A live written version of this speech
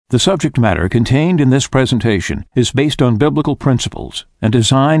The subject matter contained in this presentation is based on biblical principles and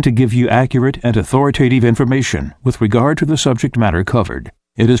designed to give you accurate and authoritative information with regard to the subject matter covered.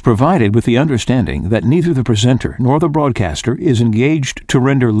 It is provided with the understanding that neither the presenter nor the broadcaster is engaged to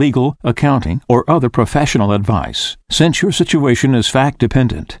render legal, accounting, or other professional advice. Since your situation is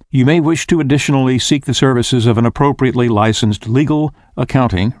fact-dependent, you may wish to additionally seek the services of an appropriately licensed legal,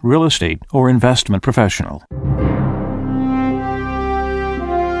 accounting, real estate, or investment professional.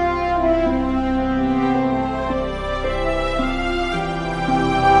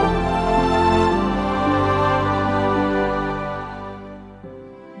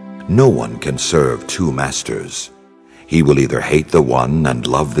 No one can serve two masters. He will either hate the one and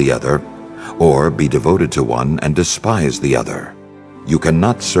love the other, or be devoted to one and despise the other. You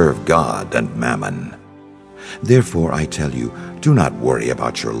cannot serve God and mammon. Therefore, I tell you, do not worry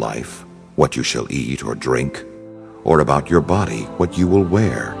about your life, what you shall eat or drink, or about your body, what you will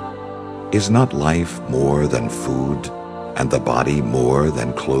wear. Is not life more than food, and the body more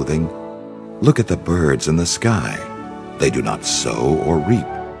than clothing? Look at the birds in the sky. They do not sow or reap.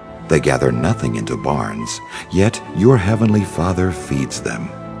 They gather nothing into barns, yet your heavenly Father feeds them.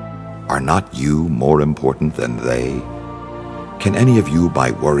 Are not you more important than they? Can any of you,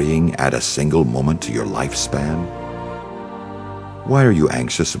 by worrying, add a single moment to your lifespan? Why are you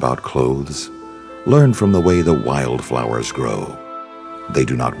anxious about clothes? Learn from the way the wildflowers grow. They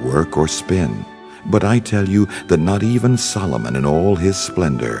do not work or spin, but I tell you that not even Solomon in all his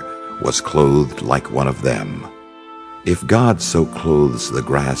splendor was clothed like one of them. If God so clothes the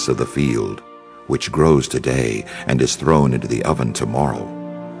grass of the field, which grows today and is thrown into the oven tomorrow,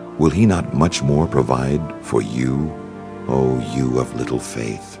 will he not much more provide for you, O you of little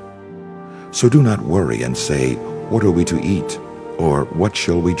faith? So do not worry and say, what are we to eat? Or what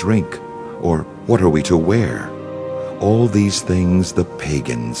shall we drink? Or what are we to wear? All these things the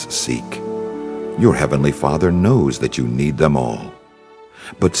pagans seek. Your heavenly Father knows that you need them all.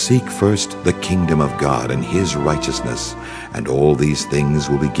 But seek first the kingdom of God and his righteousness, and all these things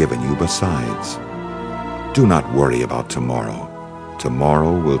will be given you besides. Do not worry about tomorrow.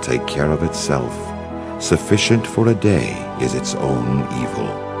 Tomorrow will take care of itself. Sufficient for a day is its own evil.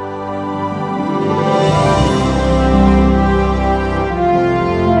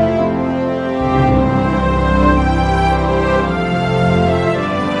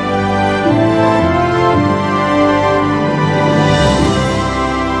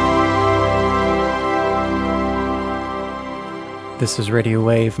 This is Radio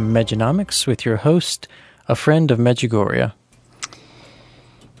WAVE Mejanomics with your host, a friend of Medjugorje.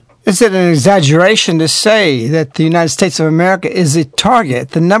 Is it an exaggeration to say that the United States of America is the target,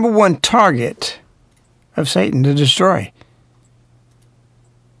 the number one target of Satan to destroy?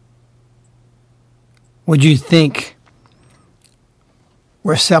 Would you think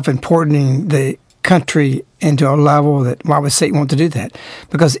we're self-importing the country into a level that, why would Satan want to do that?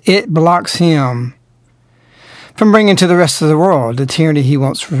 Because it blocks him from bringing to the rest of the world the tyranny he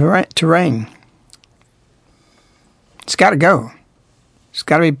wants to reign. It's got to go. It's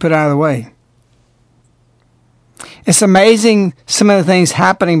got to be put out of the way. It's amazing some of the things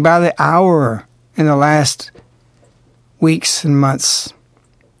happening by the hour in the last weeks and months.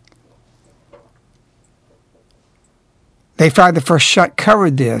 They Friday the First Shot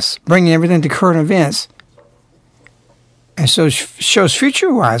covered this, bringing everything to current events, and so shows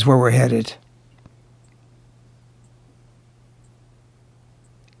future-wise where we're headed.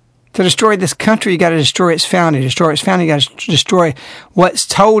 To destroy this country, you got to destroy its founding. To destroy its founding, you got to destroy what's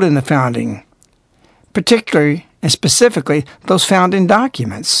told in the founding, particularly and specifically those founding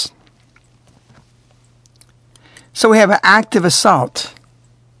documents. So we have an active assault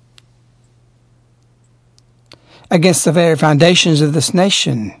against the very foundations of this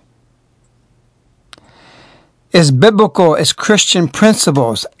nation. As biblical as Christian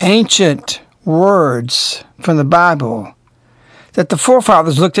principles, ancient words from the Bible, that the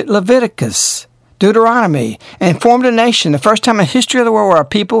forefathers looked at Leviticus, Deuteronomy, and formed a nation. The first time in the history of the world where a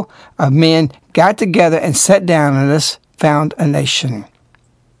people of men got together and sat down and thus found a nation.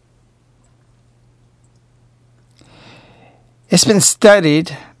 It's been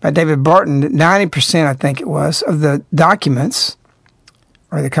studied by David Barton that 90%, I think it was, of the documents,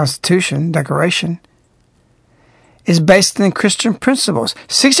 or the Constitution, Declaration, is based on Christian principles.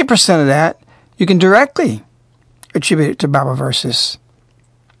 60% of that you can directly attribute it to Bible verses.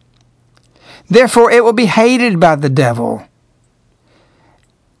 Therefore, it will be hated by the devil.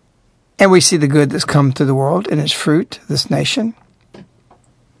 And we see the good that's come to the world in its fruit, this nation.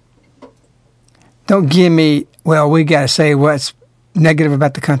 Don't give me, well, we got to say what's negative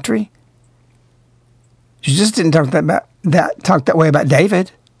about the country. You just didn't talk that way about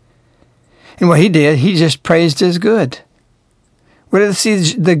David. And what he did, he just praised his good. We did see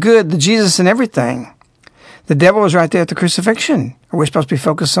the good, the Jesus in everything. The devil was right there at the crucifixion. Are we supposed to be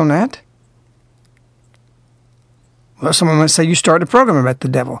focused on that? Well, someone might say, you started a program about the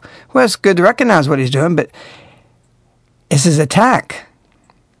devil. Well, it's good to recognize what he's doing, but it's his attack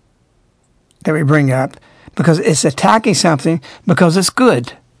that we bring up, because it's attacking something because it's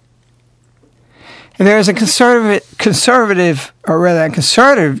good. And there is a conservative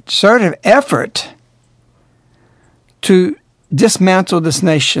effort to dismantle this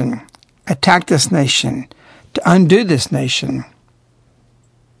nation, attack this nation, to undo this nation.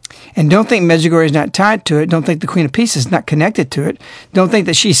 And don't think Medjugorje is not tied to it. Don't think the Queen of Peace is not connected to it. Don't think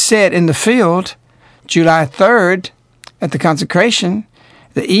that she sat in the field July 3rd at the consecration,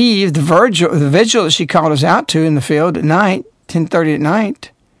 the eve, the vigil that she called us out to in the field at night, 10:30 at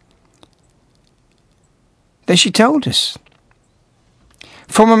night, that she told us.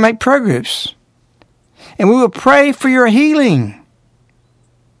 Form and make prayer groups. And we will pray for your healing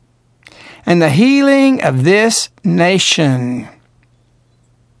and the healing of this nation.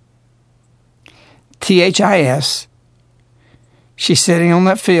 THIS. She's sitting on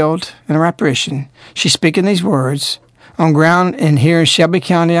that field in her apparition. She's speaking these words on ground here in Shelby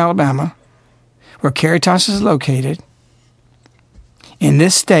County, Alabama, where Caritas is located, in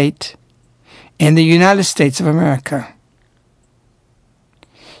this state, in the United States of America.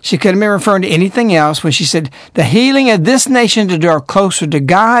 She couldn't be referring to anything else when she said, the healing of this nation to draw closer to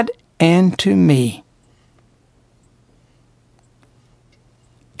God and to me.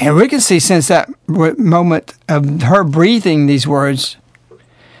 And we can see since that moment of her breathing these words,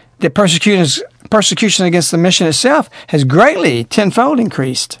 that persecution against the mission itself has greatly, tenfold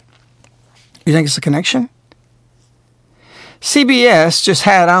increased. You think it's a connection? CBS just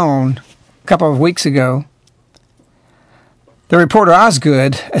had on a couple of weeks ago the reporter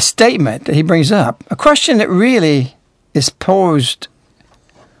Osgood, a statement that he brings up, a question that really is posed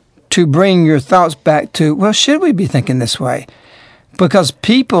to bring your thoughts back to, well, should we be thinking this way? Because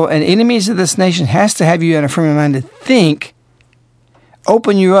people and enemies of this nation has to have you in a frame of mind to think,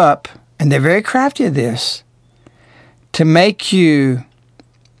 open you up, and they're very crafty at this, to make you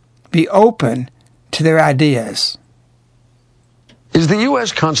be open to their ideas. Is the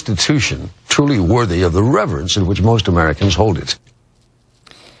U.S. Constitution truly worthy of the reverence in which most Americans hold it?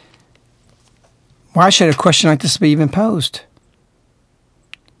 Why should a question like this be even posed?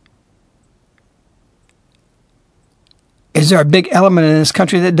 Is there a big element in this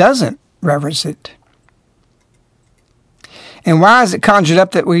country that doesn't reverence it? And why is it conjured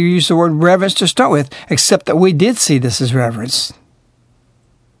up that we use the word reverence to start with, except that we did see this as reverence?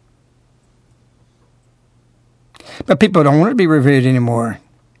 But people don't want it to be revered anymore.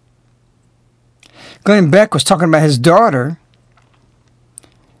 Glenn Beck was talking about his daughter,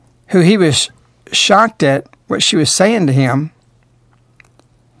 who he was shocked at what she was saying to him,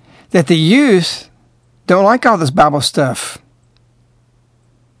 that the youth don't like all this Bible stuff.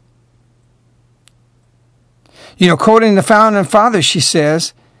 You know, quoting the founding fathers, she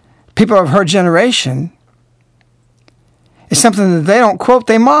says, people of her generation, it's something that they don't quote,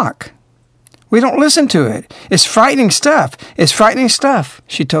 they mock. We don't listen to it. It's frightening stuff. It's frightening stuff,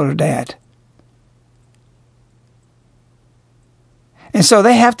 she told her dad. And so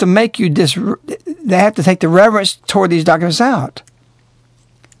they have to make you they have to take the reverence toward these documents out.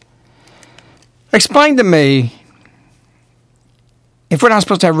 Explain to me, if we're not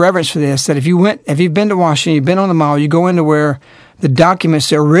supposed to have reverence for this, that if you've been to Washington, you've been on the mall, you go into where the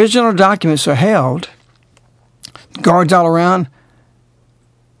original documents are held, guards all around,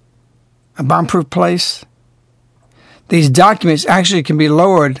 a bomb-proof place. These documents actually can be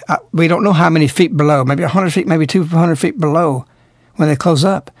lowered, we don't know how many feet below, maybe 100 feet, maybe 200 feet below when they close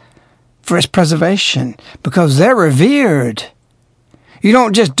up, for its preservation, because they're revered. You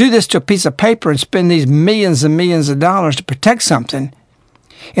don't just do this to a piece of paper and spend these millions and millions of dollars to protect something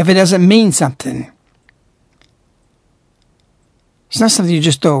if it doesn't mean something. It's not something you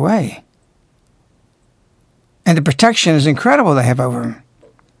just throw away. And the protection is incredible they have over them.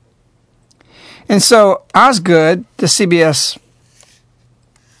 And so Osgood, the CBS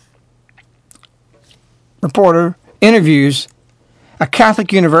reporter, interviews a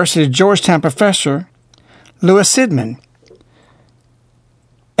Catholic University Georgetown professor, Louis Sidman.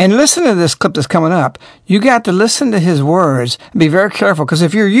 And listen to this clip that's coming up. You got to listen to his words and be very careful, because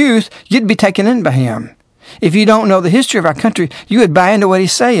if you're youth, you'd be taken in by him. If you don't know the history of our country, you would buy into what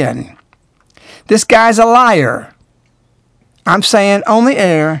he's saying. This guy's a liar. I'm saying on the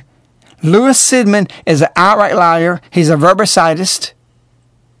air, Louis Sidman is an outright liar. He's a verbicidist.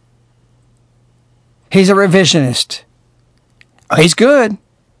 He's a revisionist. Oh, he's good.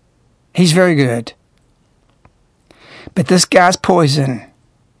 He's very good. But this guy's poison.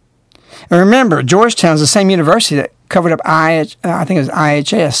 And remember, Georgetown's the same university that covered up I think it was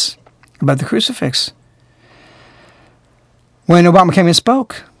IHS about the crucifix. When Obama came and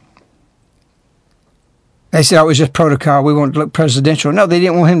spoke, they said, oh, it was just protocol. We want to look presidential. No, they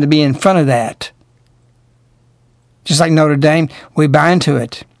didn't want him to be in front of that. Just like Notre Dame, we buy into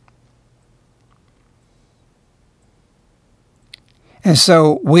it. And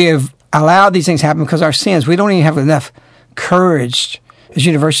so we have allowed these things to happen because of our sins. We don't even have enough courage as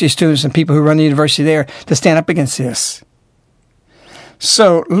university students and people who run the university there to stand up against this.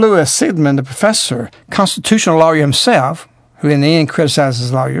 So Louis Sigmund, the professor, constitutional lawyer himself, who in the end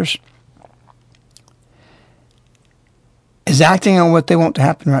criticizes lawyers, is acting on what they want to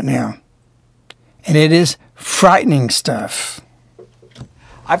happen right now. And it is frightening stuff.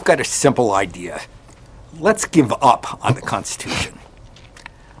 I've got a simple idea. Let's give up on the Constitution.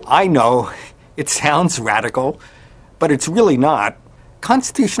 I know it sounds radical, but it's really not.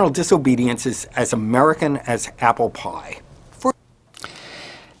 Constitutional disobedience is as American as apple pie.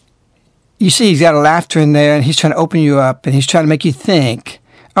 You see, he's got a laughter in there, and he's trying to open you up, and he's trying to make you think,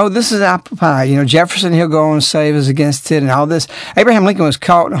 oh, this is apple pie. You know, Jefferson, he'll go on and say was against it and all this. Abraham Lincoln was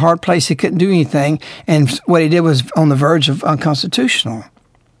caught in a hard place. He couldn't do anything, and what he did was on the verge of unconstitutional.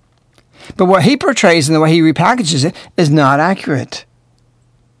 But what he portrays and the way he repackages it is not accurate.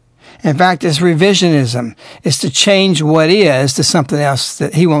 In fact, it's revisionism. It's to change what is to something else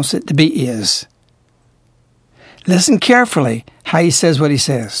that he wants it to be is. Listen carefully how he says what he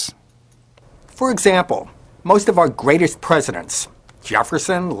says. For example, most of our greatest presidents,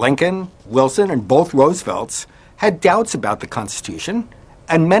 Jefferson, Lincoln, Wilson, and both Roosevelts, had doubts about the Constitution,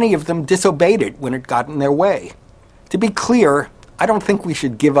 and many of them disobeyed it when it got in their way. To be clear, I don't think we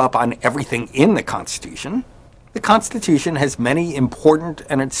should give up on everything in the Constitution. The Constitution has many important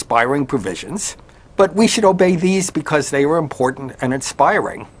and inspiring provisions, but we should obey these because they are important and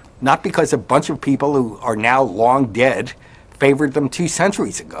inspiring, not because a bunch of people who are now long dead favored them 2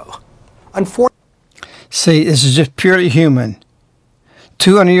 centuries ago. See, this is just purely human.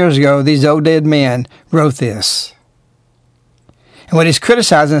 200 years ago, these old dead men wrote this. And what he's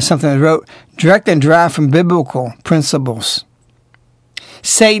criticizing is something that wrote directly and derived from biblical principles.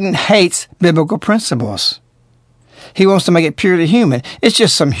 Satan hates biblical principles. He wants to make it purely human. It's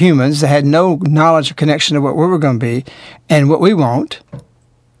just some humans that had no knowledge or connection to what we were going to be and what we want.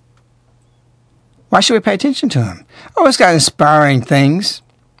 Why should we pay attention to him? Oh, it's got inspiring things.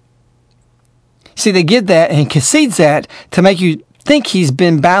 See, they get that and concedes that to make you think he's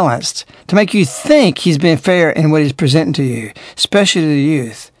been balanced, to make you think he's been fair in what he's presenting to you, especially to the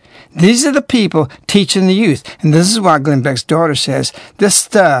youth. These are the people teaching the youth. And this is why Glenn Beck's daughter says, this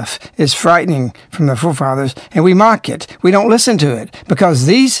stuff is frightening from the forefathers, and we mock it. We don't listen to it because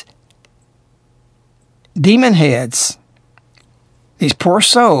these demon heads, these poor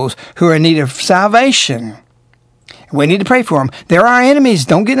souls who are in need of salvation, we need to pray for them. They're our enemies.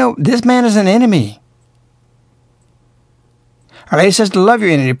 Don't get no, this man is an enemy. Our lady says to love your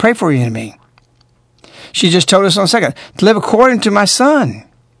enemy, pray for your enemy. She just told us on a second, to live according to my son.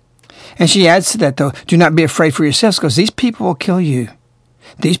 And she adds to that, though, do not be afraid for yourselves, because these people will kill you.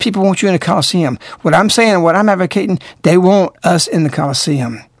 These people want you in the Colosseum. What I'm saying and what I'm advocating, they want us in the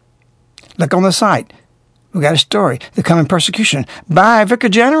Colosseum. Look on the site. We got a story, The Coming Persecution, by Vicar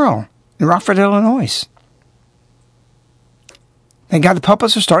General in Rockford, Illinois. Thank God the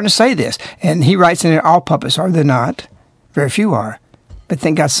puppets are starting to say this. And he writes in there, all puppets are. They're not. Very few are. But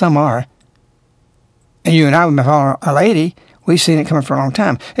thank God some are. And you and I, with Our Lady, we've seen it coming for a long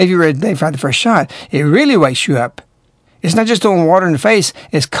time. If you read They Fired the First Shot, it really wakes you up. It's not just throwing water in the face.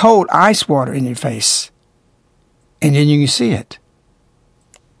 It's cold ice water in your face. And then you can see it.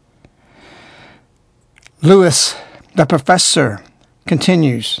 Lewis, the professor,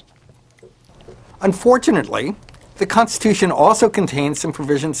 continues. Unfortunately, the Constitution also contains some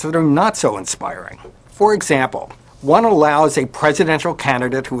provisions that are not so inspiring. For example, one allows a presidential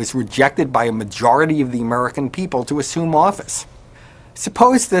candidate who is rejected by a majority of the American people to assume office.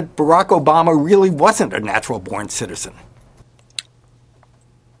 Suppose that Barack Obama really wasn't a natural-born citizen.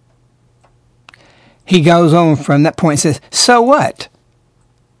 He goes on from that point and says, so what?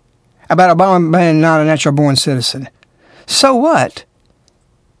 About Obama being not a natural-born citizen. So what?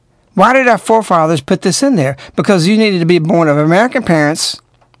 Why did our forefathers put this in there? Because you needed to be born of American parents,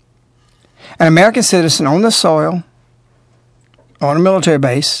 an American citizen on the soil, on a military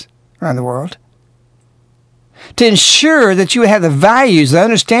base around the world, to ensure that you would have the values, the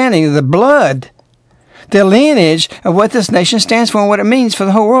understanding of the blood, the lineage of what this nation stands for and what it means for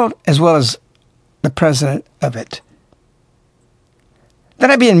the whole world, as well as the president of it. They're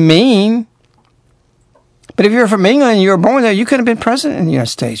not being mean. But if you're from England and you were born there, you couldn't have been president in the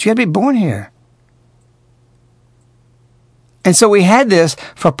United States. You had to be born here. And so we had this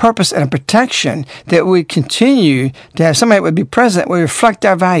for a purpose and a protection that we continue to have somebody that would be president would reflect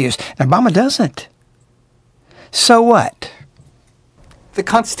our values. And Obama doesn't. So what? The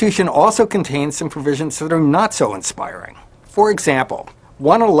Constitution also contains some provisions that are not so inspiring. For example,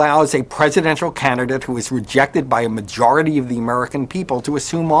 one allows a presidential candidate who is rejected by a majority of the American people to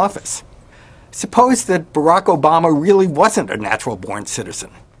assume office. Suppose that Barack Obama really wasn't a natural-born citizen.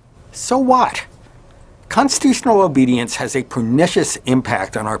 So what? Constitutional obedience has a pernicious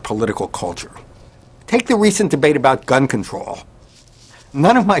impact on our political culture. Take the recent debate about gun control.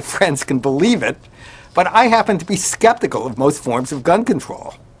 None of my friends can believe it, but I happen to be skeptical of most forms of gun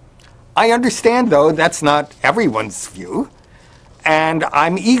control. I understand, though, that's not everyone's view, and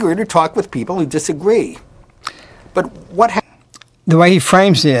I'm eager to talk with people who disagree. But what the way he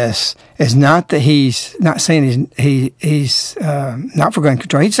frames this is not that he's not saying he's not for gun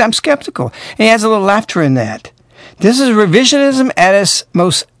control. He says, I'm skeptical. And he has a little laughter in that. This is revisionism at its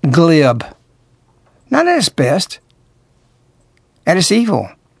most glib. Not at its best. At its evil.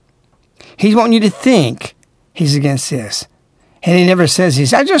 He's wanting you to think he's against this. And he never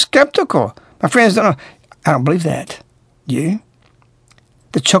says I'm just skeptical. My friends don't know. I don't believe that. You?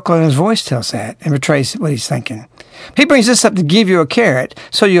 The chuckle in his voice tells that and betrays what he's thinking. He brings this up to give you a carrot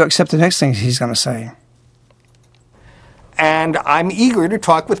so you accept the next thing he's going to say. And I'm eager to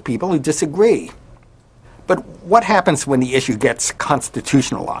talk with people who disagree. But what happens when the issue gets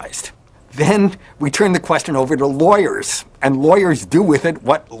constitutionalized? Then we turn the question over to lawyers, and lawyers do with it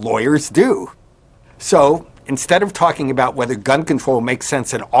what lawyers do. So instead of talking about whether gun control makes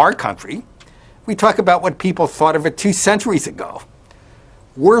sense in our country, we talk about what people thought of it 2 centuries ago.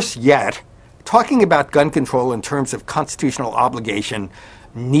 Worse yet, talking about gun control in terms of constitutional obligation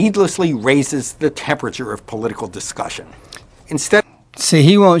needlessly raises the temperature of political discussion. Instead, see,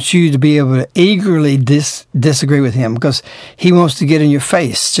 he wants you to be able to eagerly disagree with him because he wants to get in your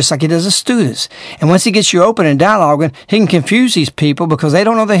face, just like he does with students. And once he gets you open and dialoguing, he can confuse these people because they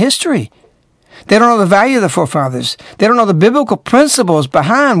don't know the history. They don't know the value of the forefathers. They don't know the biblical principles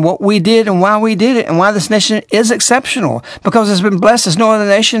behind what we did and why we did it and why this nation is exceptional, because it's been blessed as no other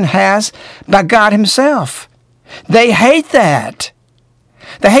nation has by God himself. They hate that.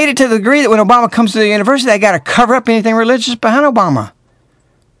 They hate it to the degree that when Obama comes to the university, they got to cover up anything religious behind Obama.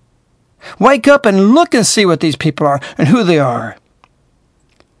 Wake up and look and see what these people are and who they are.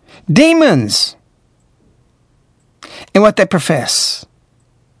 Demons. And what they profess.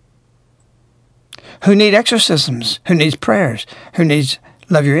 Who need exorcisms, who needs prayers, who needs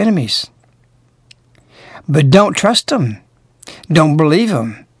love your enemies. But don't trust them. Don't believe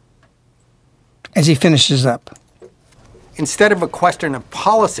them. As he finishes up. Instead of a question of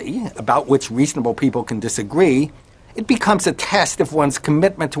policy about which reasonable people can disagree, it becomes a test of one's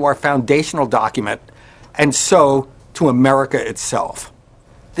commitment to our foundational document and so to America itself.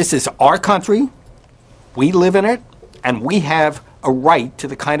 This is our country, we live in it, and we have a right to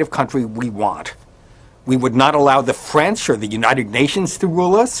the kind of country we want. We would not allow the French or the United Nations to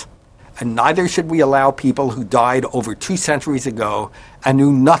rule us, and neither should we allow people who died over 2 centuries ago and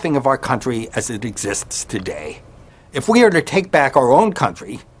knew nothing of our country as it exists today. If we are to take back our own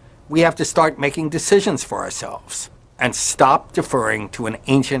country, we have to start making decisions for ourselves and stop deferring to an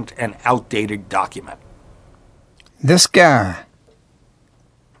ancient and outdated document. This guy,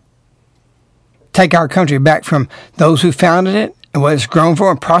 take our country back from those who founded it and what it's grown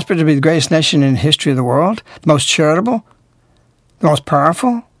for and prospered to be the greatest nation in the history of the world, the most charitable, the most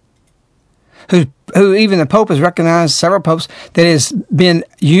powerful, who even the Pope has recognized, several popes, that has been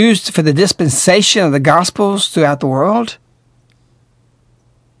used for the dispensation of the Gospels throughout the world,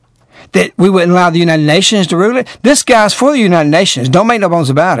 that we wouldn't allow the United Nations to rule it. This guy's for the United Nations. Don't make no bones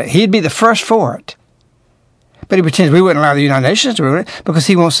about it. He'd be the first for it. But he pretends we wouldn't allow the United Nations to rule it because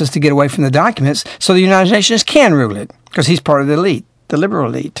he wants us to get away from the documents so the United Nations can rule it because he's part of the elite, the liberal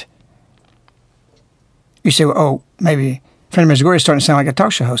elite. You say, well, oh, maybe Friend of Medjugorje is starting to sound like a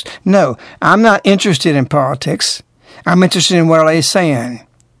talk show host. No, I'm not interested in politics. I'm interested in what Lay's saying.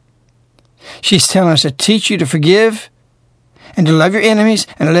 She's telling us to teach you to forgive and to love your enemies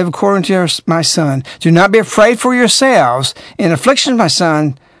and to live according to my son. Do not be afraid for yourselves. In affliction, my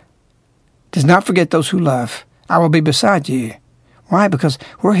son, does not forget those who love. I will be beside you. Why? Because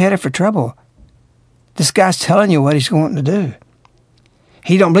we're headed for trouble. This guy's telling you what he's going to do.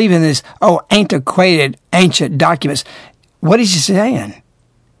 He don't believe in this, antiquated, ancient documents. What is he saying?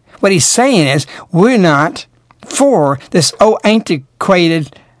 What he's saying is, we're not for this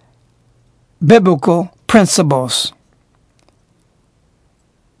antiquated biblical principles.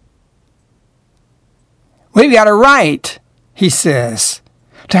 We've got a right, he says,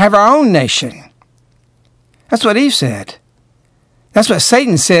 to have our own nation. That's what Eve said. That's what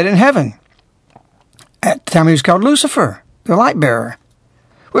Satan said in heaven at the time he was called Lucifer, the light bearer.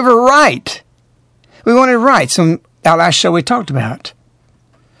 We have a right. We wanted rights. On our last show we talked about.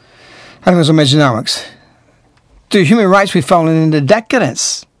 I think it was on Mejanomics. Through human rights we've fallen into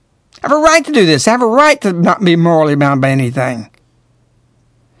decadence. I have a right to do this. I have a right to not be morally bound by anything.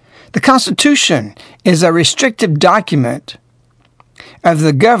 The Constitution is a restrictive document of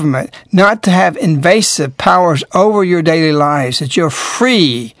the government not to have invasive powers over your daily lives, that you're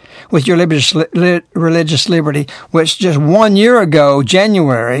free with your religious liberty, which just 1 year ago,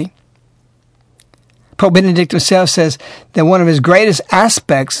 January, Pope Benedict himself says that one of his greatest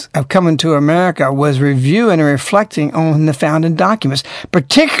aspects of coming to America was reviewing and reflecting on the founding documents,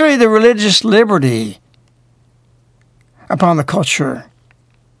 particularly the religious liberty upon the culture.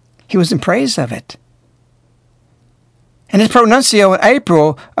 He was in praise of it. And his pronuncio in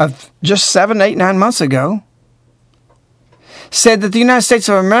April of just 7, 8, 9 months ago said that the United States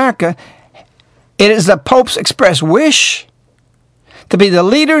of America, it is the Pope's express wish to be the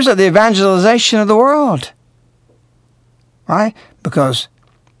leaders of the evangelization of the world. Why? Because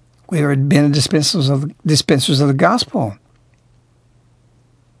we had been dispensers of the gospel.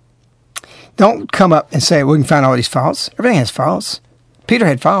 Don't come up and say we can find all these faults. Everything has faults. Peter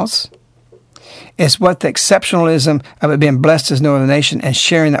had faults. It's what the exceptionalism of it being blessed as no other nation and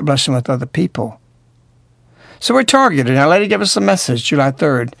sharing that blessing with other people. So we're targeted. Our Lady gave us a message, July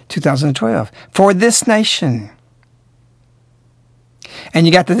 3rd, 2012, for this nation. And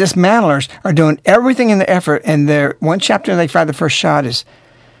you got the dismantlers are doing everything in the effort, and their one chapter they fired the first shot is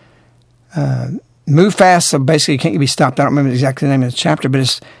move fast, so basically you can't be stopped. I don't remember exactly the name of the chapter, but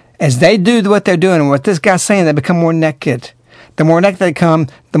it's as they do what they're doing and what this guy's saying, they become more naked. The more naked they come,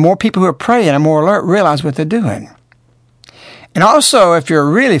 the more people who are praying and more alert realize what they're doing. And also, if you're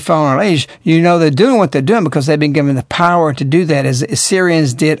really following our age, you know they're doing what they're doing because they've been given the power to do that, as the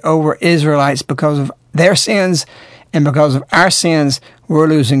Assyrians did over Israelites because of their sins, and because of our sins, we're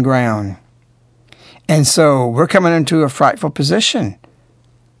losing ground. And so we're coming into a frightful position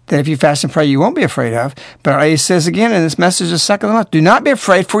that if you fast and pray, you won't be afraid of. But Our Lady says again in this message the second of the month, do not be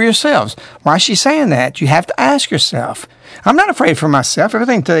afraid for yourselves. Why is she saying that? You have to ask yourself. I'm not afraid for myself.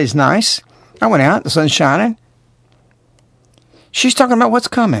 Everything today's nice. I went out, the sun's shining. She's talking about what's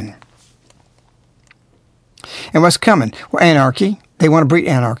coming. And what's coming? Well, anarchy. They want to breed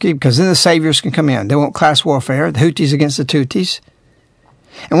anarchy because then the saviors can come in. They want class warfare, the Houthis against the Tutsis.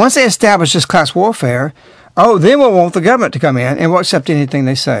 And once they establish this class warfare, then we'll want the government to come in and we'll accept anything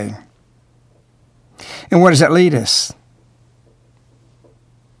they say. And where does that lead us?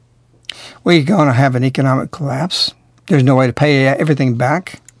 We're going to have an economic collapse. There's no way to pay everything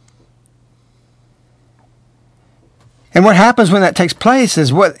back. And what happens when that takes place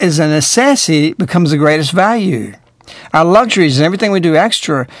is what is a necessity becomes the greatest value. Our luxuries and everything we do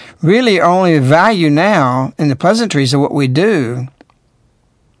extra really are only of value now in the pleasantries of what we do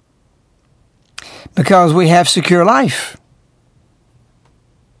because we have secure life.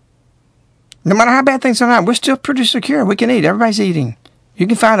 No matter how bad things are, we're still pretty secure. We can eat. Everybody's eating. You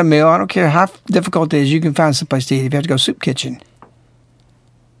can find a meal. I don't care how difficult it is. You can find someplace to eat if you have to go soup kitchen.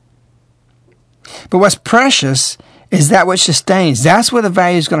 But what's precious is that which sustains. That's where the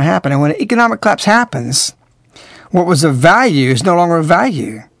value is going to happen. And when an economic collapse happens, what was of value is no longer of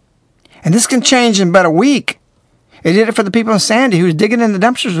value. And this can change in about a week. It did it for the people in Sandy who was digging in the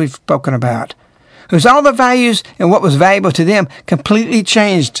dumpsters we've spoken about. Whose all the values and what was valuable to them completely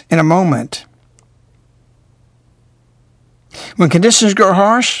changed in a moment. When conditions grow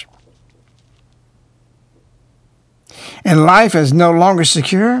harsh and life is no longer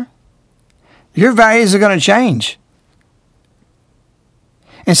secure, your values are going to change.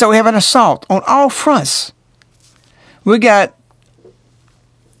 And so we have an assault on all fronts. We got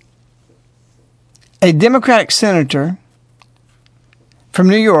a Democratic senator from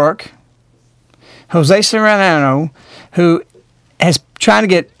New York, Jose Serrano, who is trying to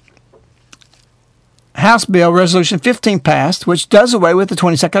get House Bill Resolution 15 passed, which does away with the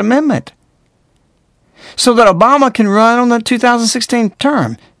 22nd Amendment, so that Obama can run on the 2016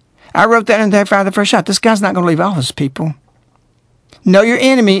 term. I wrote that in the Fire the First Shot. This guy's not going to leave office, people. Know your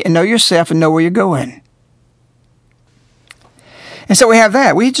enemy and know yourself and know where you're going. And so we have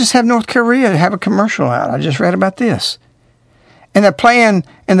that. We just have North Korea have a commercial out. I just read about this. And they're playing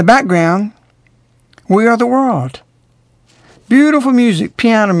in the background, We Are the World. Beautiful music,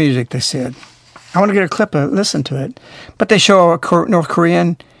 piano music, they said. I want to get a clip of it, listen to it. But they show a North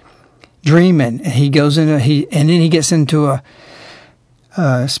Korean dreaming, and he goes into and then he gets into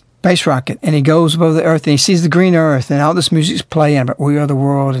a space rocket, and he goes above the earth and he sees the green earth and all this music's playing about we are the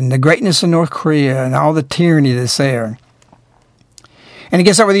world and the greatness of North Korea and all the tyranny that's there. And he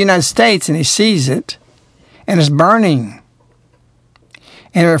gets over the United States and he sees it and it's burning.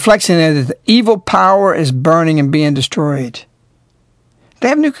 And it reflects in there that the evil power is burning and being destroyed. They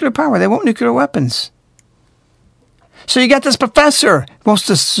have nuclear power. They want nuclear weapons. So you got this professor wants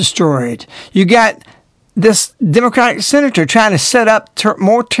this destroyed. You got this Democratic senator trying to set up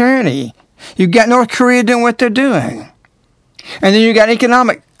more tyranny. You got North Korea doing what they're doing. And then you got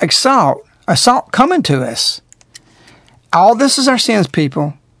economic assault coming to us. All this is our sins,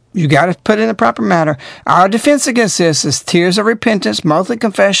 people. You got to put it in the proper matter. Our defense against this is tears of repentance, monthly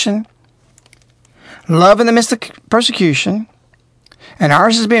confession, love in the midst of persecution, and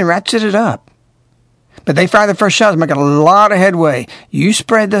ours is being ratcheted up. But they fired the first shot, making a lot of headway. You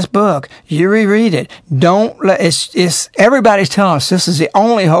spread this book. You reread it. Don't let it's everybody's telling us this is the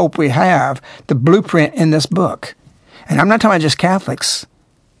only hope we have, the blueprint in this book. And I'm not talking about just Catholics.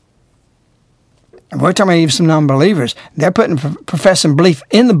 And we're talking about even some non-believers. They're professing belief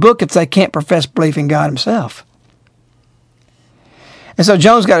in the book if they can't profess belief in God himself. And so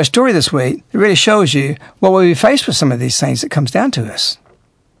Jones got a story this week that really shows you what we'll be faced with some of these things that comes down to us.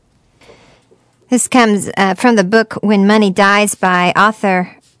 This comes from the book When Money Dies by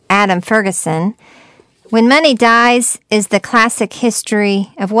author Adam Ferguson. When Money Dies is the classic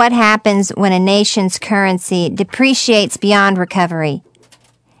history of what happens when a nation's currency depreciates beyond recovery.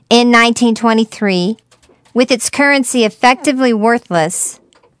 In 1923, with its currency effectively worthless,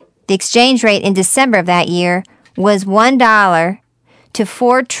 the exchange rate in December of that year was $1 to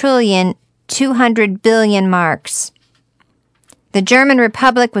 4,200 billion marks. The German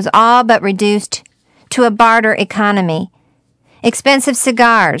Republic was all but reduced to a barter economy. Expensive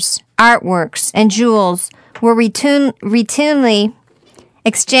cigars, artworks, and jewels were routinely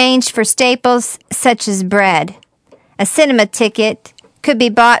exchanged for staples such as bread. A cinema ticket could be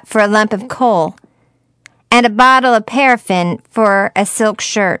bought for a lump of coal, and a bottle of paraffin for a silk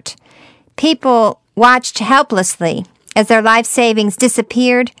shirt. People watched helplessly as their life savings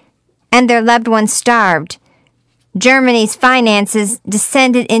disappeared and their loved ones starved. Germany's finances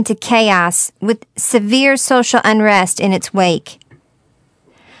descended into chaos with severe social unrest in its wake.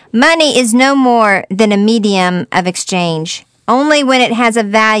 Money is no more than a medium of exchange. Only when it has a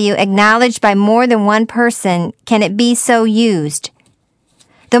value acknowledged by more than one person can it be so used.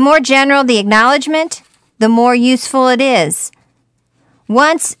 The more general the acknowledgement, the more useful it is.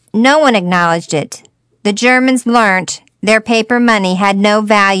 Once no one acknowledged it. The Germans learnt their paper money had no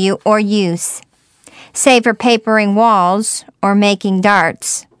value or use, save for papering walls or making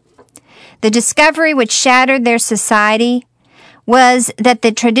darts. The discovery which shattered their society was that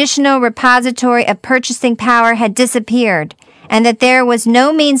the traditional repository of purchasing power had disappeared, and that there was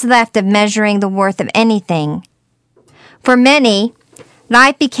no means left of measuring the worth of anything. For many,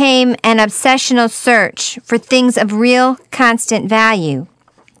 life became an obsessional search for things of real, constant value.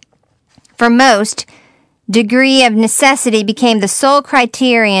 For most, degree of necessity became the sole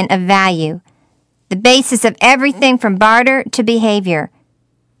criterion of value, the basis of everything from barter to behavior.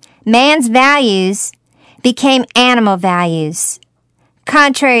 Man's values became animal values.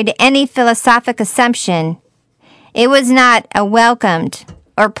 Contrary to any philosophic assumption, it was not a welcomed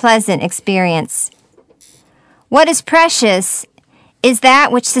or pleasant experience. What is precious is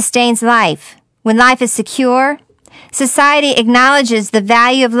that which sustains life. When life is secure, society acknowledges the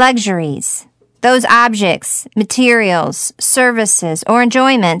value of luxuries, those objects, materials, services, or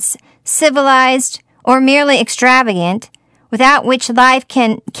enjoyments, civilized or merely extravagant, without which life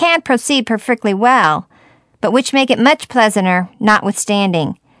can proceed perfectly well, but which make it much pleasanter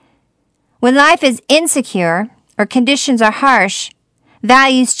notwithstanding. When life is insecure or conditions are harsh,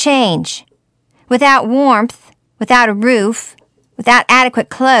 values change. Without warmth, without a roof, without adequate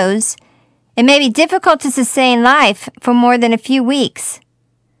clothes, it may be difficult to sustain life for more than a few weeks.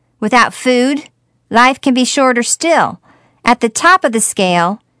 Without food, life can be shorter still. At the top of the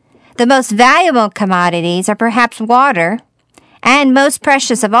scale, the most valuable commodities are perhaps water, and most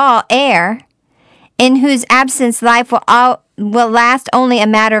precious of all, air, in whose absence life will last only a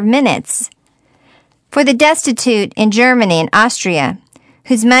matter of minutes. For the destitute in Germany and Austria,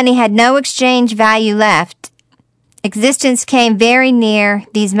 whose money had no exchange value left, existence came very near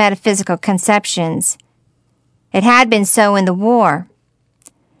these metaphysical conceptions. It had been so in the war.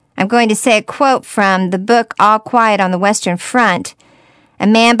 I'm going to say a quote from the book All Quiet on the Western Front. A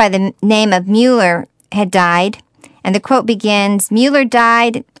man by the name of Mueller had died, and the quote begins, "Mueller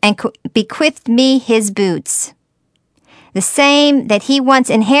died and bequeathed me his boots, the same that he once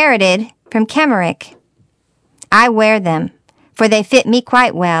inherited from Kemmerich. I wear them, for they fit me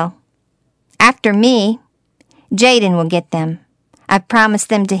quite well. After me, Jaden will get them. I've promised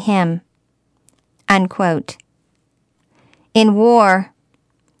them to him." Unquote. In war,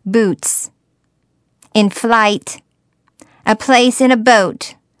 boots. In flight, a place in a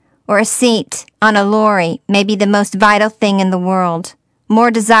boat or a seat on a lorry may be the most vital thing in the world, more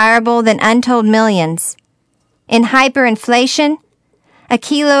desirable than untold millions. In hyperinflation, a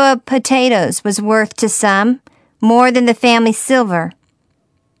kilo of potatoes was worth to some more than the family silver,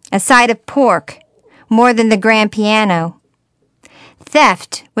 a side of pork more than the grand piano.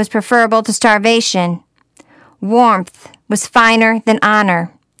 Theft was preferable to starvation. Warmth was finer than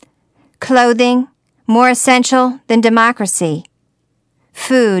honor. Clothing more essential than democracy.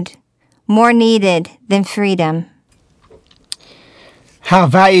 Food more needed than freedom. How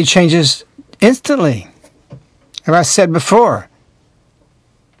value changes instantly. As I said before,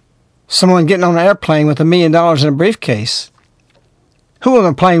 someone getting on an airplane with $1 million in a briefcase, who on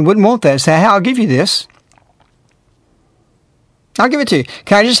the plane wouldn't want that? Say, "Hey, I'll give you this. I'll give it to you.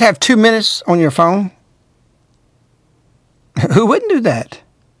 Can I just have 2 minutes on your phone?" Who wouldn't do that?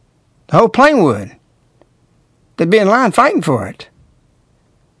 The whole plane would. They'd be in line fighting for it.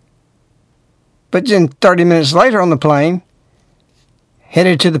 But then 30 minutes later on the plane,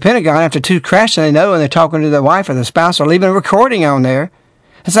 headed to the Pentagon after 2 crashes they know, and they're talking to their wife or their spouse or leaving a recording on there,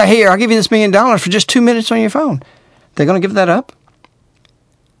 and say, "Here, I'll give you this $1 million for just 2 minutes on your phone." They're going to give that up?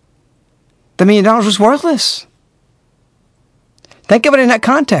 The $1 million was worthless. Think of it in that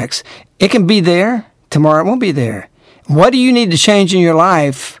context. It can be there. Tomorrow it won't be there. What do you need to change in your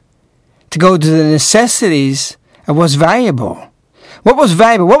life to go to the necessities of what's valuable? What was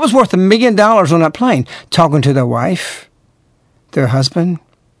valuable? What was worth $1 million on that plane? Talking to their wife, their husband,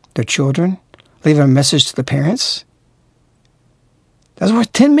 their children, leaving a message to the parents. That was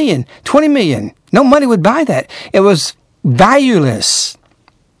worth $10 million, $20 million. No money would buy that. It was valueless.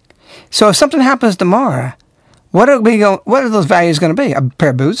 So if something happens tomorrow, what are those values going to be? A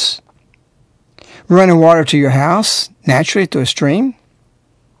pair of boots? Running water to your house, naturally through a stream?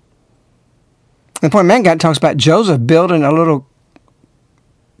 The point man God talks about Joseph building a little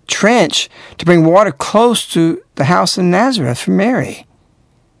trench to bring water close to the house in Nazareth for Mary.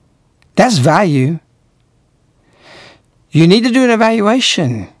 That's value. You need to do an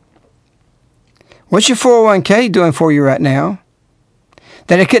evaluation. What's your 401k doing for you right now?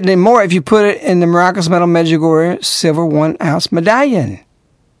 That it couldn't do more if you put it in the Miraculous Metal Medjugorje silver 1-ounce medallion.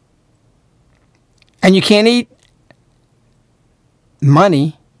 And you can't eat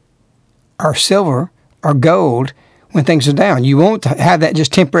money or silver or gold when things are down. You won't have that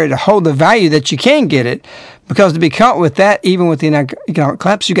just temporary to hold the value that you can get it, because to be caught with that, even with the economic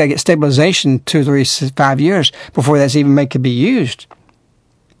collapse, you got to get stabilization 2, 3, 5 years before that's even could be used.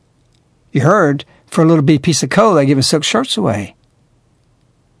 You heard, for a little bitty piece of coal, they're giving silk shirts away.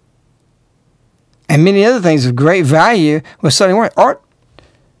 And many other things of great value was suddenly worth. Art,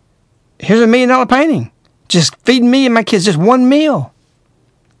 here's $1 million painting. Just feeding me and my kids just one meal.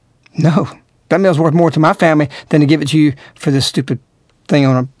 No, that meal's worth more to my family than to give it to you for this stupid thing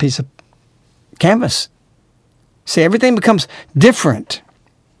on a piece of canvas. See, everything becomes different.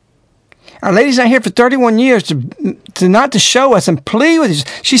 Our lady's not here for 31 years to not to show us and plead with you.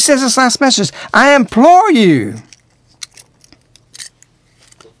 She says this last message, "I implore you.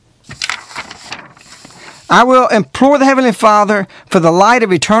 I will implore the Heavenly Father for the light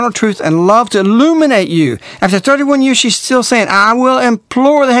of eternal truth and love to illuminate you." After 31 years, she's still saying, "I will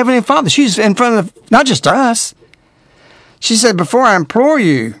implore the Heavenly Father." She's in front of not just us. She said, "Before I implore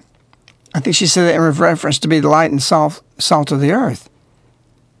you," I think she said that in reference to be the light and salt of the earth.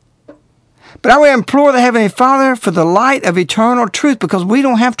 "But I will implore the Heavenly Father for the light of eternal truth," because we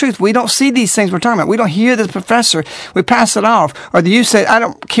don't have truth. We don't see these things we're talking about. We don't hear this professor. We pass it off. Or the youth say, "I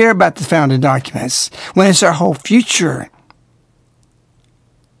don't care about the founding documents," when it's our whole future.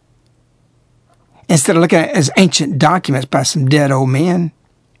 Instead of looking at it as ancient documents by some dead old men.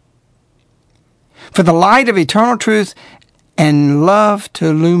 For the light of eternal truth and love to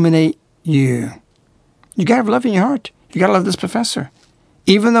illuminate you. You got to have love in your heart. You got to love this professor.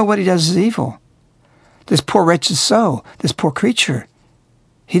 Even though what he does is evil. This poor wretched soul, this poor creature,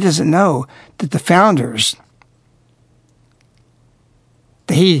 he doesn't know that the founders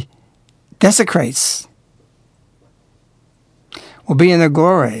that he desecrates will be in their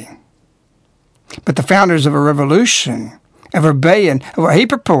glory. But the founders of a revolution, of rebellion, of what he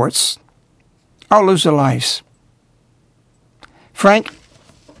purports, all lose their lives. Frank?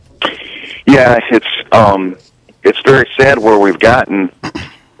 Yeah, it's very sad where we've gotten,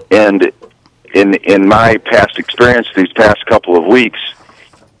 and in my past experience these past couple of weeks,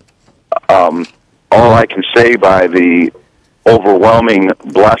 all I can say by the overwhelming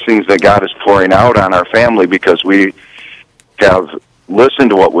blessings that God is pouring out on our family because we have listened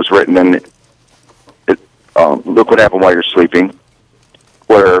to what was written. And look what happened while you're sleeping,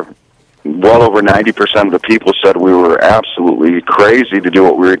 where well over 90% of the people said we were absolutely crazy to do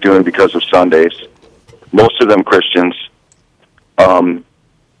what we were doing because of Sundays. Most of them Christians.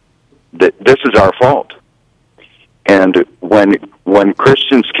 This is our fault. And when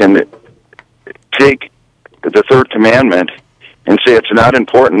Christians can take the third commandment and say it's not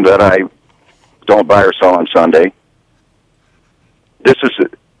important that I don't buy or sell on Sunday, this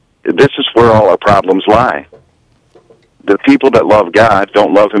is where all our problems lie. The people that love God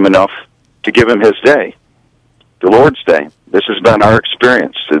don't love Him enough to give Him His day, the Lord's Day. This has been our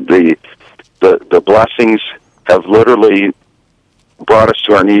experience. The blessings have literally brought us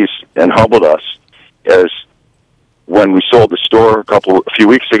to our knees and humbled us. As when we sold the store a few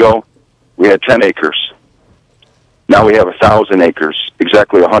weeks ago, we had 10 acres. Now we have 1,000 acres,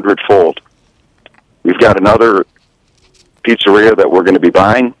 exactly 100-fold. We've got another pizzeria that we're going to be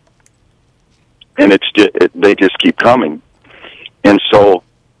buying, and they just keep coming. And so,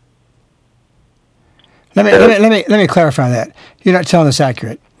 let me clarify that. You're not telling us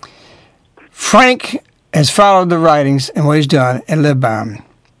accurate. Frank has followed the writings and what he's done and lived by them.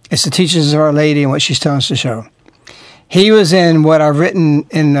 It's the teachings of Our Lady and what she's telling us to show. He was in what I've written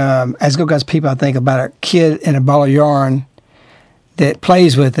in As Go God's People, I think, about a kid in a ball of yarn that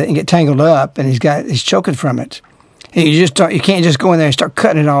plays with it and get tangled up, and he's choking from it. And you can't just go in there and start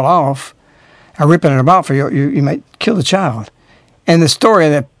cutting it all off or ripping it apart, for you might kill the child. And the story,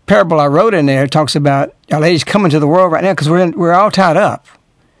 the parable I wrote in there, talks about Our Lady's coming to the world right now because we're all tied up.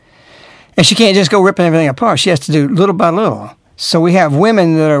 And she can't just go ripping everything apart. She has to do little by little. So we have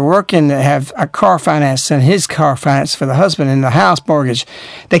women that are working that have a car finance and his car finance for the husband and the house mortgage.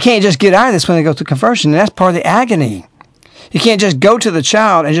 They can't just get out of this when they go through conversion. And that's part of the agony. You can't just go to the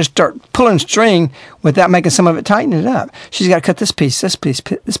child and just start pulling string without making some of it tighten it up. She's got to cut this piece, this piece,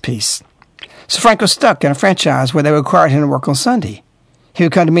 this piece. So Frank was stuck in a franchise where they required him to work on Sunday. He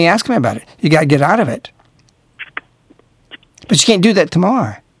would come to me and ask me about it. You got to get out of it. But you can't do that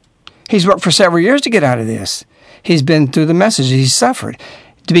tomorrow. He's worked for several years to get out of this. He's been through the message. He's suffered.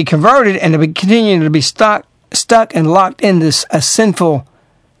 To be converted and to be continuing to be stuck and locked in this a sinful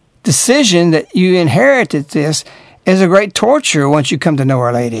decision that you inherited this is a great torture once you come to know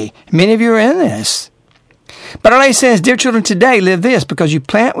Our Lady. Many of you are in this. But Our Lady says, dear children, today live this, because you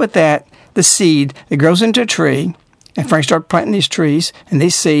plant with that the seed that grows into a tree. And Frank started planting these trees and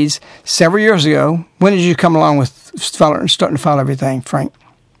these seeds several years ago. When did you come along with starting to follow everything, Frank?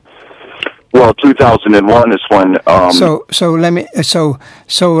 Well, 2001 is when. So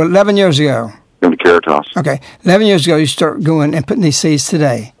 11 years ago. In the Caritas. Okay, 11 years ago, you start going and putting these seeds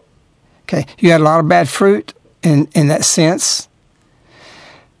today. Okay, you had a lot of bad fruit in that sense.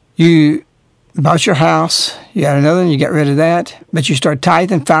 You bought your house. You had another one. You got rid of that, but you started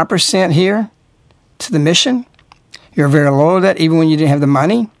tithing 5% here to the mission. You're very loyal to that, even when you didn't have the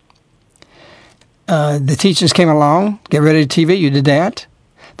money. The teachings came along. Get rid of the TV. You did that.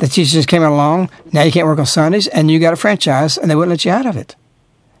 The teachers came along. Now you can't work on Sundays, and you got a franchise, and they wouldn't let you out of it.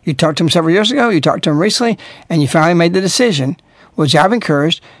 You talked to them several years ago. You talked to them recently, and you finally made the decision, which I've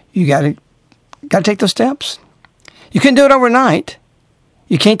encouraged. You got to take those steps. You couldn't do it overnight.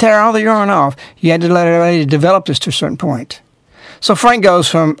 You can't tear all the yarn off. You had to let everybody develop this to a certain point. So Frank goes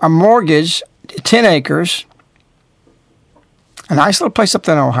from a mortgage, 10 acres, a nice little place up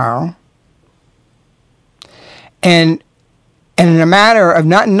there in Ohio, and in a matter of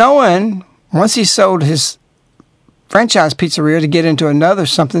not knowing, once he sold his franchise pizzeria to get into another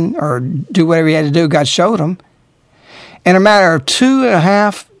something or do whatever he had to do, God showed him. In a matter of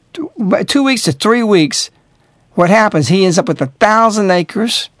 2 weeks to 3 weeks, what happens? He ends up with 1,000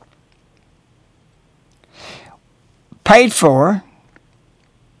 acres, paid for,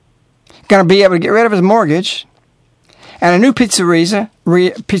 going to be able to get rid of his mortgage, and a new pizzeria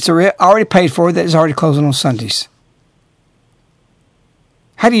already paid for that is already closing on Sundays.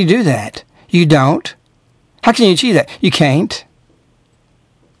 How do you do that? You don't. How can you achieve that? You can't.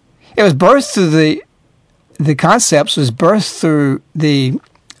 It was birthed through the concepts was birthed through the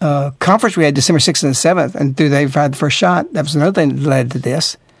conference we had December 6th and 7th, and through they had the first shot. That was another thing that led to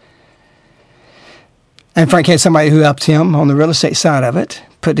this. And Frank had somebody who helped him on the real estate side of it,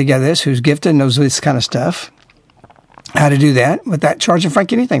 put together this, who's gifted, knows this kind of stuff, how to do that without charging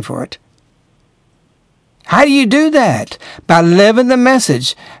Frank anything for it. How do you do that? By living the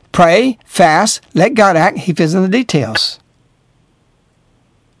message. Pray, fast, let God act. He fills in the details.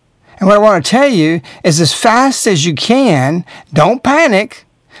 And what I want to tell you is as fast as you can, don't panic,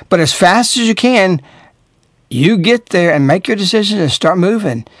 but as fast as you can, You get there and make your decisions and start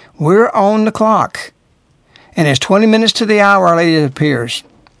moving. We're on the clock. And it's 20 minutes to the hour Our Lady appears.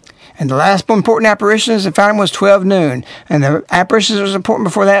 And the last important apparitions in Fatima was 12 noon. And the apparitions that was important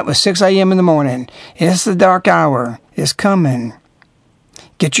before that was 6 a.m. in the morning. It's the dark hour. It's coming.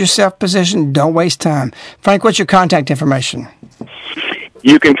 Get yourself positioned. Don't waste time. Frank, what's your contact information?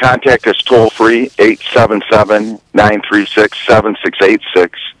 You can contact us toll-free,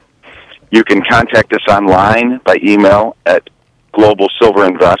 877-936-7686. You can contact us online by email at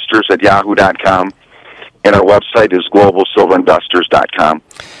globalsilverinvestors@yahoo.com. And our website is globalsilverinvestors.com.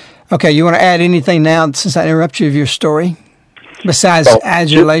 Okay, you want to add anything now since I interrupted you of your story? Besides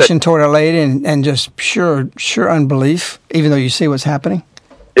adulation toward Our Lady and just pure unbelief, even though you see what's happening?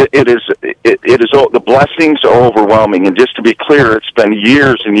 It is the blessings are overwhelming. And just to be clear, it's been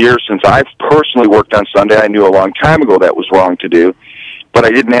years and years since I've personally worked on Sunday. I knew a long time ago that was wrong to do, but I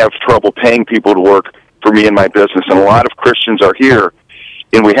didn't have trouble paying people to work for me in my business. And a lot of Christians are here,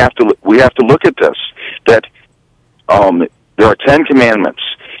 and we have to look at this, that there are 10 commandments,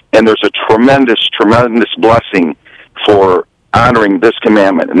 and there's a tremendous blessing for honoring this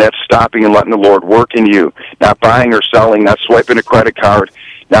commandment, and that's stopping and letting the Lord work in you, not buying or selling, not swiping a credit card,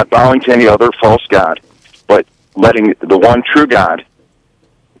 not bowing to any other false god, but letting the one true God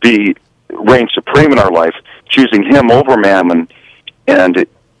reign supreme in our life, choosing Him over mammon. And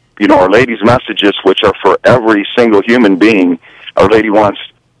Our Lady's messages, which are for every single human being, Our Lady wants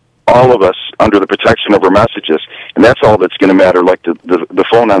all of us under the protection of her messages, and that's all that's going to matter. Like the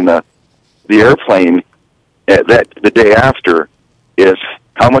phone on the airplane, that the day after is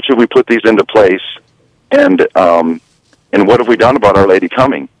how much have we put these into place, and what have we done about Our Lady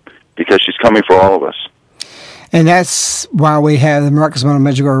coming, because she's coming for all of us. And that's why we have the Miraculous Friend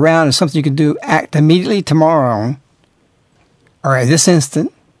of Medjugorje around. It's something you can act immediately tomorrow or at this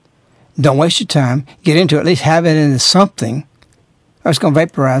instant. Don't waste your time. Get into it. At least have it into something, or it's going to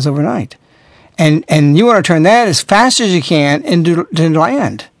vaporize overnight. And you want to turn that as fast as you can into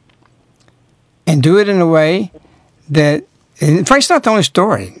land. And do it in a way that, and Frank's not the only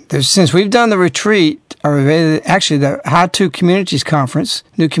story. Since we've done the retreat, or actually the How To Communities Conference,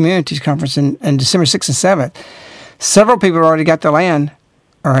 New Communities Conference in December 6th and 7th, several people have already got the land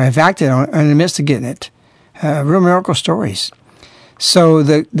or have acted on it, or in the midst of getting it. Real miracle stories. So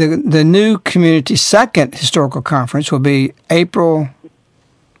the New Community second historical conference will be April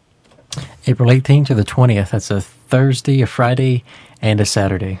 18th to the 20th. That's a Thursday, a Friday, and a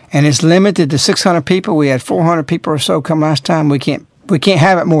Saturday. And it's limited to 600 people. We had 400 people or so come last time. We can't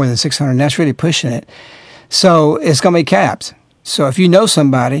have it more than 600. That's really pushing it. So it's going to be capped. So if you know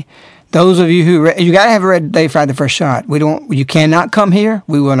somebody, those of you you got to have read Day Friday the First Shot. You cannot come here.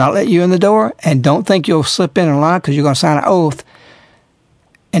 We will not let you in the door. And don't think you'll slip in and lie, because you're going to sign an oath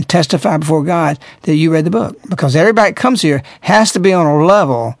and testify before God that you read the book. Because everybody that comes here has to be on a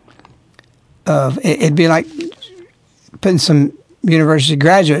level of, it'd be like putting some university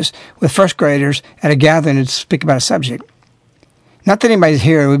graduates with first graders at a gathering to speak about a subject. Not that anybody's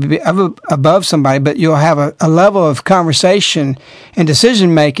here would be above somebody, but you'll have a level of conversation and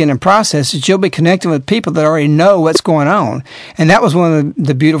decision-making and process that you'll be connecting with people that already know what's going on. And that was one of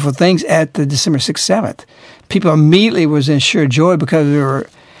the beautiful things at the December 6th, 7th. People immediately was in sheer joy because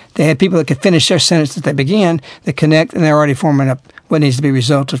they had people that could finish their sentence that they began, that connect, and they're already forming up what needs to be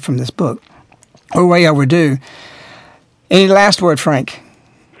resulted from this book. We're way overdue. Any last word, Frank?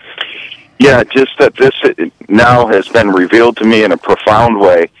 Yeah, just that this now has been revealed to me in a profound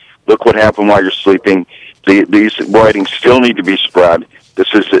way. Look what happened while you're sleeping. These writings still need to be spread.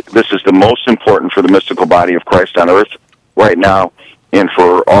 This is the most important for the mystical body of Christ on earth right now, and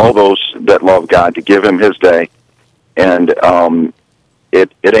for all those that love God to give Him His day. And it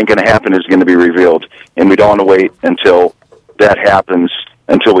ain't going to happen. It's going to be revealed, and we don't want to wait until that happens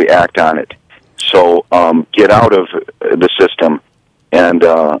until we act on it. So get out of the system and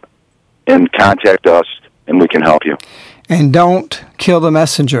contact us, and we can help you. And don't kill the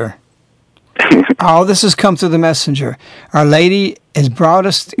messenger. All this has come through the messenger. Our Lady has brought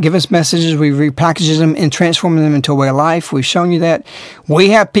us, give us messages. We repackage them and transform them into a way of life. We've shown you that. We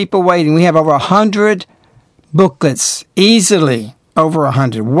have people waiting. We have over 100 booklets, easily over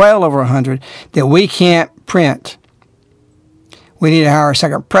 100, well over 100, that we can't print. We need to hire a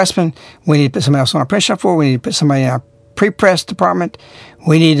second pressman. We need to put somebody else on our press shop floor. We need to put somebody in our pre-press department.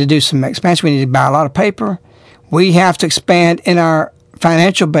 We need to do some expansion. We need to buy a lot of paper. We have to expand in our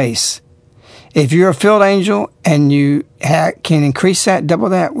financial base. If you're a field angel and you can increase that, double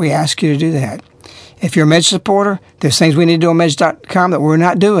that, we ask you to do that. If you're a Medj supporter, there's things we need to do on Medj.com that we're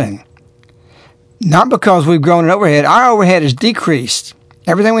not doing. Not because we've grown in overhead. Our overhead is decreased.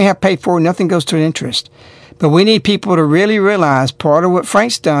 Everything we have paid for, nothing goes to an interest. But we need people to really realize part of what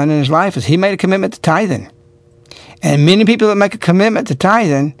Frank's done in his life is he made a commitment to tithing. And many people that make a commitment to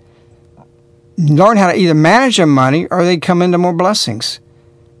tithing learn how to either manage their money or they come into more blessings.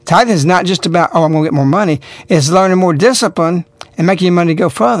 Tithing is not just about, I'm going to get more money. It's learning more discipline and making your money go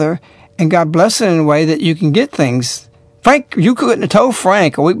further. And God bless it in a way that you can get things. Frank, you couldn't have told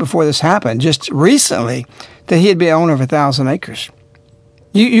Frank a week before this happened, just recently, that he'd be owner of 1,000 acres.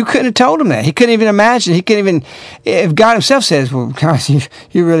 You couldn't have told him that. He couldn't even imagine. He couldn't even, if God himself says, well, gosh, you've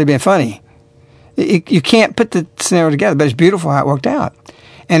really been funny. You can't put the scenario together, but it's beautiful how it worked out.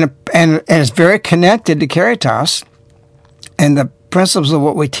 And it's very connected to Caritas and the principles of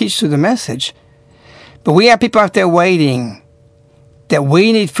what we teach through the message. But we have people out there waiting that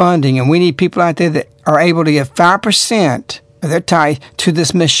we need funding, and we need people out there that are able to give 5% of their tithe to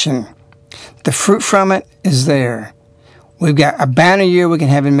this mission. The fruit from it is there. We've got a banner year we can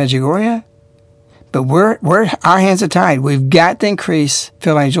have in Medjugorje, but our hands are tied. We've got to increase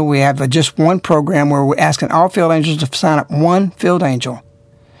Field Angel. We have just one program where we're asking all Field Angels to sign up one Field Angel.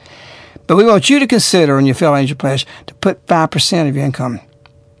 But we want you to consider in your Field Angel pledge to put 5% of your income.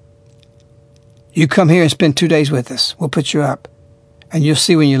 You come here and spend 2 days with us. We'll put you up. And you'll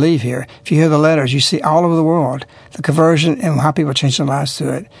see when you leave here, if you hear the letters, you see all over the world the conversion and how people change their lives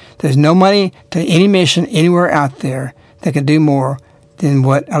through it. There's no money to any mission anywhere out there that can do more than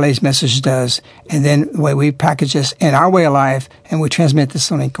what Our Lady's Message does. And then the way we package this in our way of life, and we transmit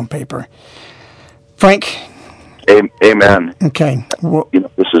this on ink on paper. Frank? Amen. Okay. Well,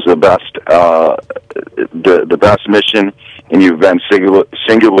 this is the best, the best mission, and you've been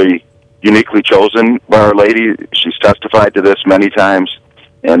singularly, uniquely chosen by Our Lady. She's testified to this many times,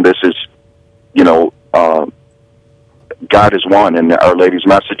 and this is, God is one, and Our Lady's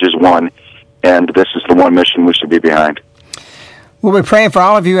message is one, and this is the one mission we should be behind. We'll be praying for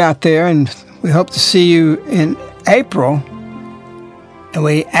all of you out there, and we hope to see you in April, and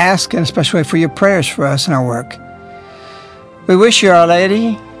we ask in a special way for your prayers for us and our work. We wish you, Our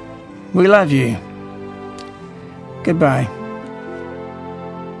Lady. We love you. Goodbye.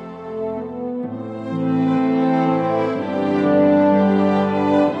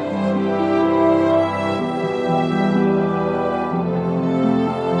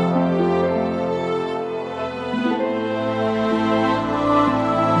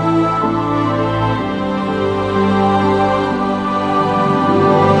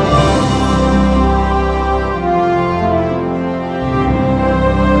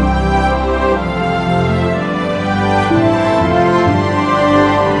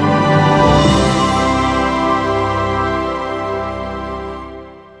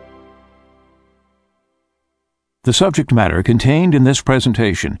 The subject matter contained in this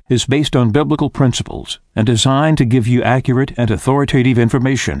presentation is based on biblical principles and designed to give you accurate and authoritative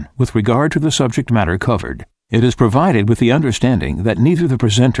information with regard to the subject matter covered. It is provided with the understanding that neither the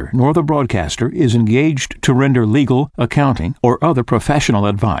presenter nor the broadcaster is engaged to render legal, accounting, or other professional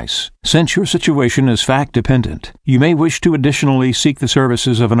advice. Since your situation is fact-dependent, you may wish to additionally seek the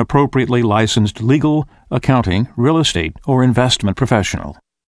services of an appropriately licensed legal, accounting, real estate, or investment professional.